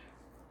to?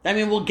 I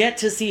mean, we'll get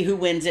to see who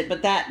wins it,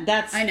 but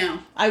that's... I know.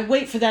 I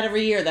wait for that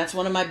every year. That's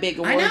one of my big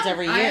awards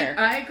every year.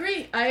 I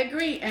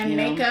agree. And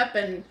makeup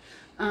and...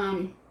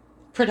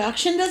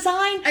 production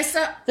design?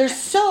 There's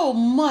so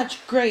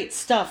much great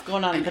stuff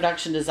going on in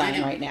production design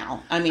right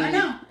now. I mean,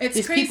 it's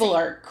these crazy. People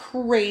are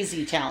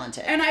crazy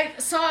talented. And I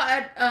saw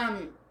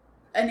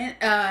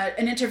an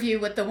interview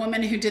with the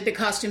woman who did the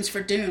costumes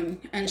for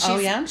Dune, and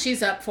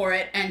she's up for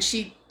it, and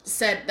she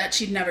said that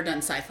she'd never done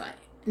sci-fi.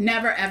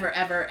 Never, ever,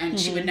 ever, and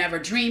she would never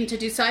dream to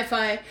do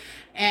sci-fi,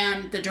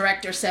 and the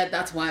director said,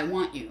 that's why I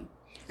want you.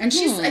 And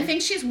I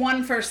think she's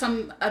won for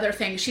some other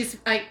thing.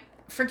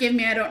 Forgive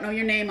me, I don't know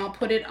your name. I'll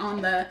put it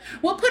on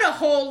we'll put a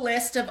whole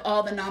list of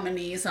all the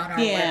nominees on our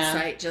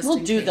website.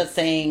 We'll do the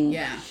thing.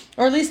 Yeah.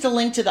 Or at least a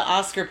link to the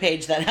Oscar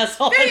page that has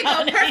all there you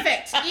go,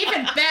 perfect.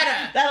 Even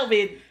better. That'll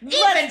be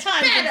less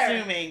time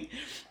consuming.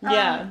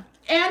 Yeah.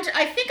 And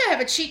I think I have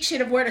a cheat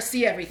sheet of where to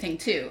see everything,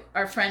 too.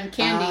 Our friend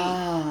Candy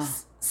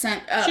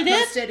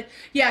posted.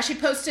 Yeah, she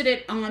posted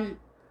it on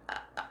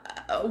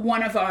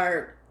one of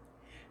our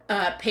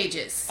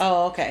pages.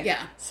 Oh, okay.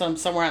 Yeah.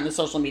 Somewhere on the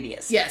social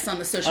medias. Yes, on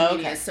the social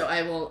medias. So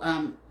I will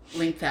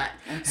link that.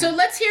 Okay. So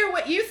let's hear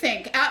what you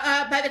think.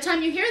 By the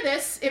time you hear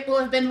this, it will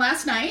have been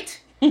last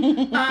night.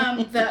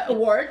 The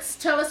awards.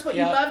 Tell us what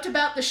you loved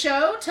about the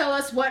show. Tell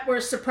us what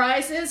were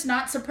surprises,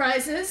 not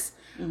surprises.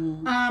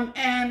 Just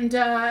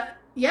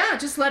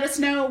let us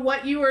know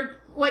what you were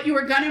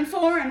gunning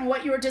for and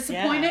what you were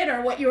disappointed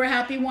or what you were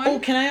happy won. Oh,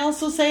 can I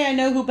also say I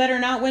know who better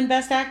not win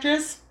Best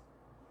Actress?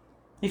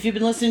 If you've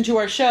been listening to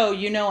our show,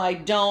 you know I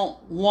don't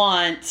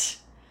want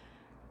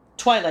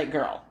Twilight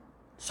Girl.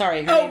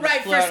 Sorry. Oh,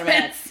 right, for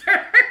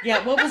Spencer.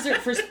 Yeah, what was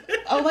it for?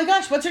 Oh my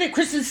gosh, what's her name?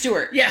 Kristen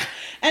Stewart. Yeah.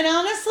 And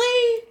honestly,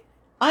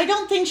 I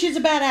don't think she's a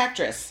bad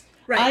actress.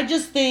 Right. I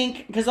just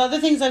think, because other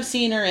things I've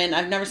seen her in,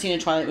 I've never seen a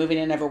Twilight movie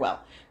and I never will,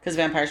 because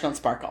vampires don't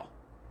sparkle.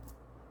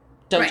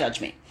 Don't judge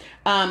me.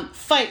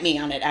 Fight me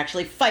on it,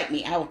 actually. Fight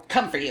me. I will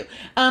come for you.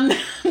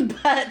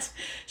 But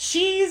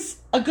she's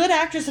a good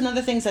actress in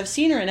other things I've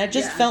seen her in. I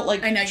just felt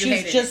like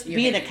she's just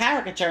being a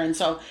caricature. And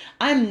so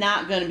I'm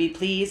not going to be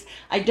pleased.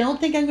 I don't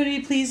think I'm going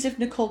to be pleased if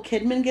Nicole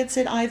Kidman gets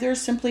it either,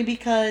 simply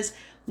because,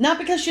 not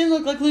because she didn't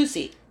look like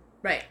Lucy.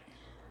 Right.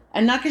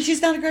 And not because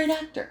she's not a great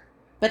actor.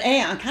 But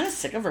I'm kind of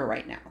sick of her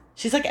right now.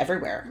 She's like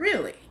everywhere.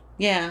 Really?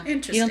 Yeah.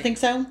 Interesting. You don't think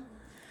so?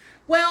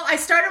 Well, I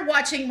started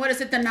watching,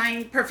 the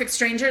 9 Perfect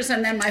Strangers,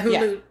 and then my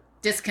Hulu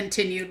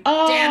discontinued.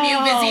 Oh, damn you,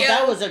 Vizio.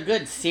 That was a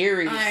good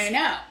series. I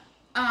know.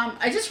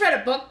 I just read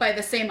a book by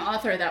the same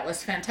author that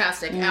was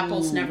fantastic,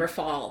 Apples Never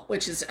Fall,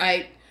 which is,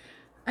 I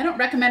don't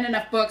recommend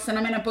enough books, and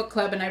I'm in a book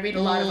club, and I read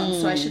a lot of them,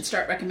 so I should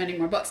start recommending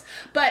more books.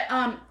 But,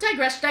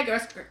 digress.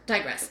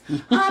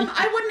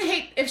 I wouldn't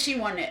hate if she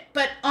won it,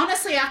 but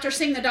honestly, after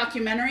seeing the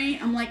documentary,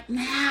 I'm like,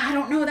 I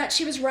don't know that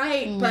she was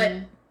right, but...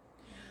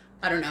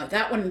 I don't know.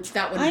 That wouldn't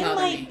bother me. I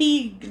might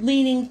be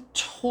leaning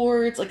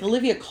towards,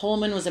 Olivia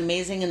Colman was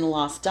amazing in The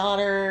Lost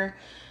Daughter.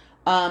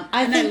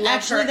 I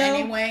love her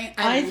anyway.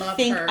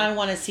 I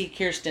want to see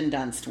Kirsten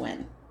Dunst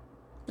win.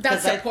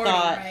 That's supporting,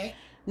 right?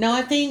 No,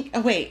 I think... Oh,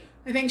 wait.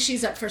 I think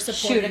she's up for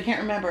supporting. Shoot, I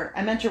can't remember.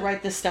 I meant to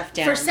write this stuff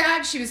down. For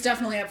SAG, she was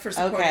definitely up for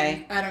supporting.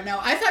 Okay. I don't know.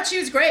 I thought she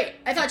was great.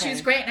 She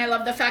was great, and I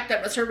love the fact that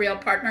it was her real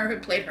partner who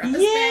played her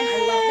husband. Yes! I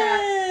love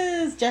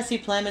that. Jesse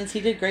Plemons, he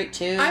did great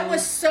too. I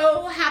was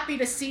so happy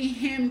to see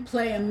him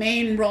play a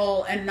main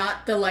role and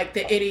not the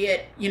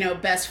idiot,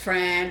 best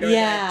friend or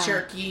the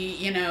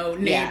jerky, neighbor.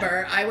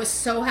 Yeah. I was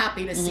so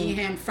happy to see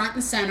him front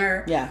and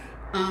center. Yeah.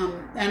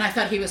 And I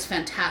thought he was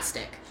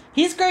fantastic.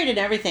 He's great at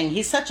everything.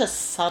 He's such a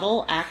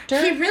subtle actor.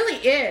 He really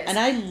is. And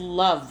I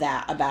love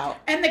that about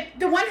And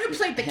the one who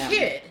played the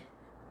kid.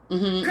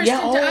 Mm-hmm. I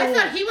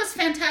thought he was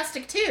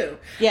fantastic too.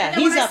 Yeah,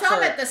 and when I saw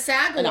him at the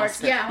SAG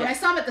Awards, when I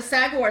saw him at the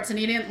SAG Awards and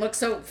he didn't look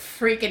so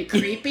freaking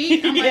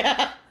creepy, I'm like,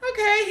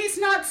 okay, he's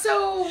not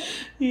so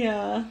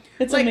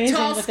it's amazing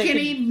tall,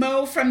 skinny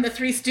Mo from the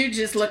Three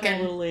Stooges looking.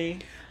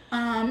 Totally.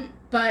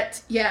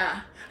 But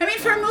yeah, I mean,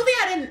 for a movie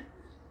I didn't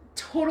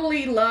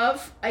totally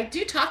love, I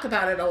do talk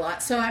about it a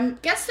lot, so I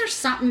guess there's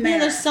something there. Yeah,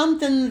 there's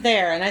something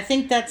there, and I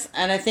think that's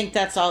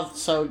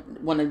also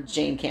one of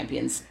Jane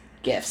Campion's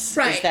gifts,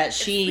 right? Is that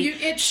she's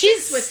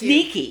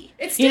sneaky.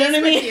 It stays with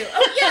I mean? you.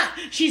 Oh yeah,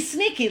 she's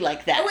sneaky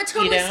like that. Oh, it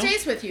totally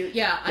stays with you.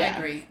 Yeah, I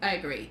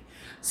agree.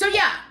 So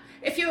yeah,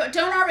 if you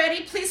don't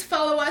already, please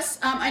follow us.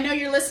 I know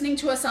you're listening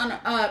to us on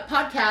a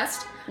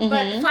podcast,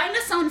 but find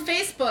us on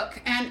Facebook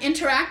and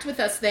interact with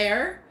us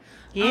there.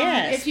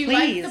 Yes, if you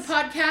please. like the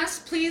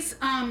podcast, please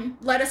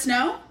let us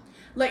know.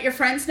 Let your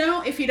friends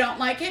know. If you don't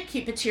like it,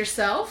 keep it to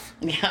yourself.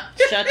 Yeah,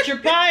 shut your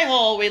pie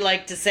hole, we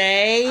like to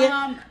say.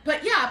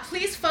 But yeah,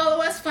 please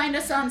follow us. Find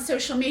us on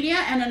social media.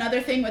 And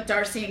Another Thing with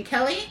Darcy and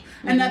Kelly.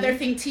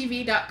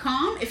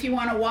 AnotherThingTV.com. If you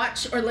want to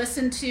watch or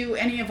listen to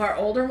any of our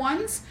older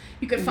ones,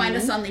 you can find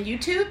us on the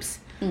YouTubes.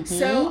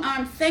 So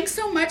thanks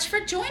so much for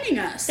joining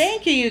us.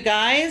 Thank you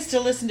guys, to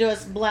listen to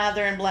us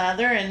blather and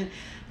blather, and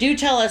do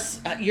tell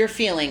us your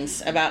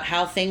feelings about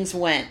how things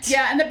went.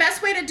 Yeah, and the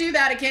best way to do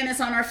that, again,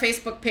 is on our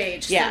Facebook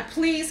page. Yeah. So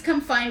please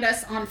come find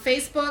us on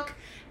Facebook.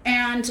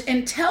 And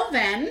until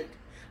then,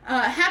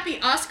 happy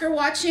Oscar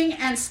watching,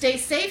 and stay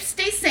safe,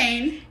 stay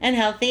sane. And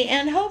healthy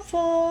and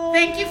hopeful.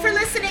 Thank you for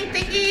listening,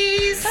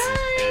 Thingies.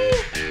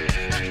 Bye.